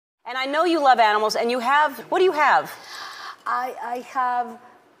And I know you love animals, and you have, what do you have? I have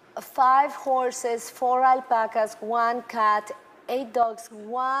 5 horses, 4 alpacas, 1 cat, 8 dogs,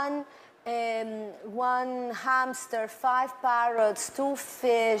 one hamster, 5 parrots, 2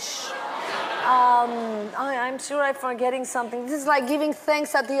 fish. I'm sure I'm forgetting something. This is like giving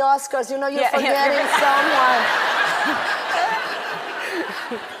thanks at the Oscars. You know, you're forgetting someone.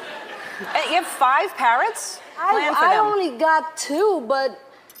 You have 5 parrots? I only got 2, but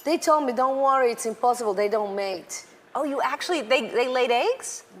they told me, don't worry, it's impossible. They don't mate. Oh, you actually, they laid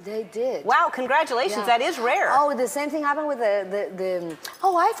eggs? They did. Wow, congratulations, that is rare. Oh, the same thing happened with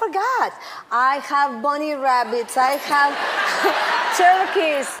oh, I forgot. I have bunny rabbits, I have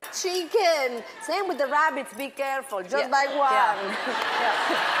turkeys, chicken. Same with the rabbits, be careful, just by one.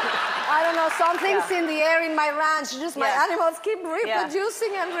 I don't know, something's in the air in my ranch, just my animals keep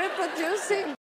reproducing and reproducing.